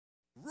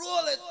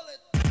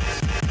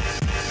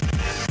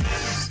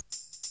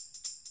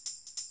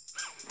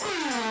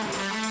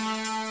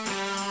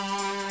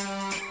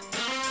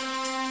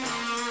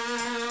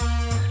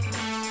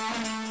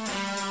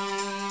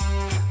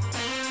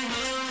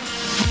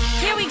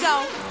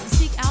go. To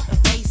seek out a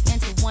bass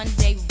and to one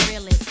day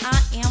reel it. I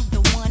am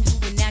the one who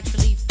will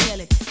naturally feel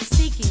it.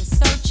 Seeking,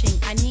 searching,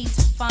 I need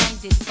to find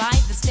it. By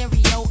the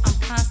stereo, I'm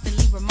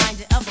constantly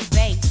reminded of a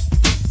bass.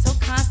 So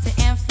constant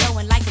and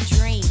flowing like a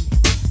dream.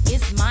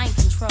 It's mind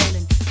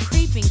controlling,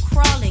 creeping,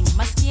 crawling.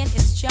 My skin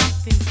is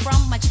jumping from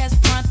my chest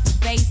front. The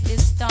bass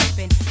is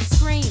stumping.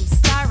 Screams,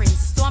 sirens,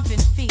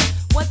 stomping feet.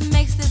 What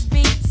makes this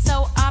beat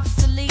so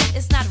obsolete?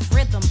 It's not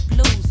rhythm,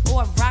 blues,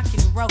 or rock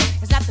and roll.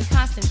 It's not the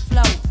constant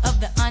flow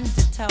of the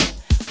undertow.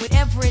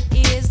 Whatever it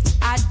is,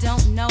 I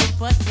don't know,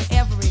 but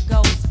wherever it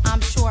goes, I'm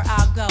sure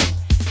I'll go.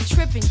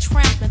 Tripping,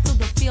 trampling through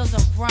the fields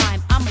of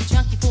rhyme. I'm a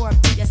junkie for a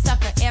beat, a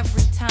sucker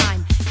every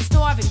time.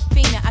 Starving,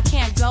 fiending, I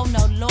can't go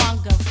no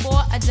longer.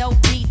 For a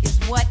dope beat is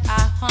what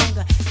I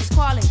hunger. It's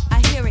calling, I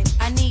hear it,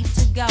 I need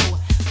to go.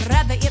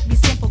 Rather it be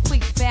simple,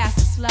 quick, fast,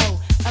 or slow.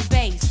 A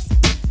bass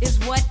is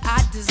what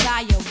I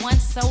desire. One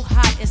so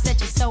hot it set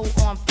your soul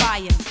on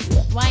fire.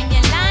 Wine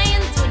your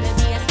line to the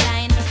bass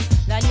line.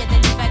 Lol, you the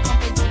Levi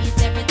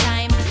compete every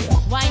time.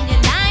 Wine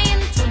your line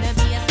to the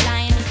bass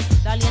line.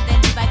 Lol, you the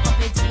Levi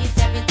compete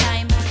every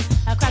time.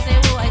 Across the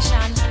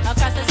ocean,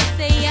 across the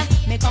sea,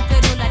 me come to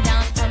do a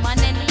dance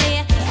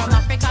permanently. From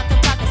Africa to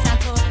Pakistan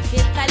to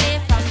Italy,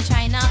 from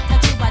China to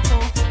Cuba to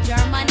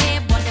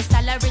Germany. But the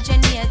style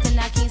originates in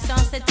a Kingston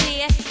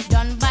city,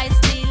 done by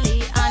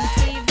Steely on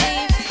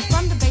TV.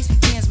 From the bass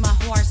begins, my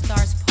heart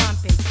starts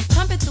pumping.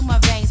 Pumping through my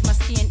veins, my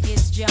skin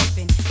is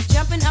jumping.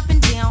 Jumping up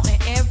and down in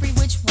every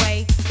which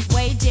way.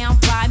 Way down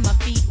by my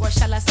feet, or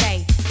shall I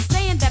say,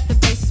 saying that the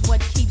bass is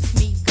what keeps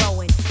me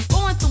going.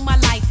 Going through my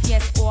life,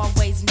 yes,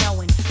 always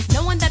knowing.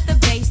 Knowing that the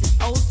bass is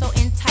oh so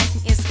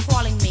enticing, is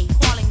calling me,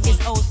 is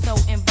oh so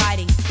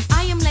inviting.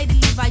 I am Lady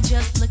Levi,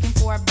 just looking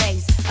for a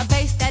bass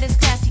that is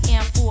classy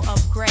and full of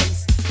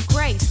grace.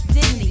 Grace,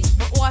 dignity,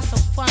 but also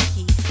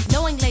funky.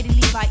 Knowing Lady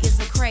Levi is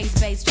a craze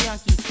bass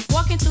junkie.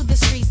 Walking through the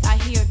streets, I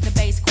hear the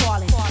bass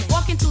calling.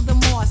 Walking through the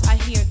malls, I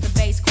hear the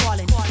bass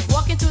calling.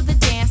 Walking through the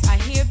dance, I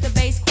hear the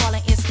bass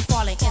calling. It's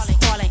calling,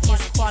 it's calling,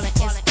 it's calling,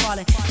 it's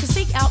calling. To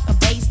seek out a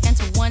bass and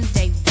to one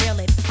day reel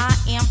it. I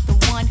am the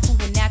one who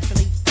will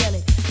naturally feel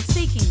it.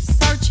 Seeking,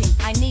 searching,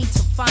 I need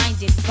to find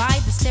it. By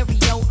the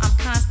stereo, I'm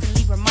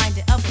constantly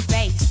reminded of a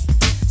bass.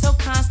 So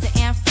constant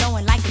and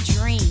flowing like a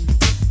dream.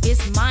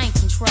 It's mind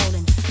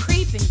controlling,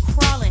 creeping,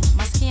 crawling.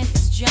 My skin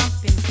is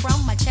jumping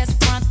from my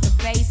chest front. The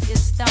bass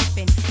is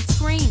stumping.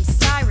 Screams,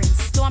 sirens,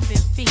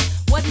 stomping feet.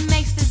 What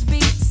makes this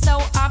beat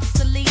so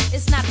obsolete?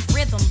 It's not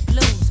rhythm,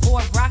 blues,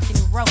 or rock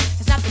and roll.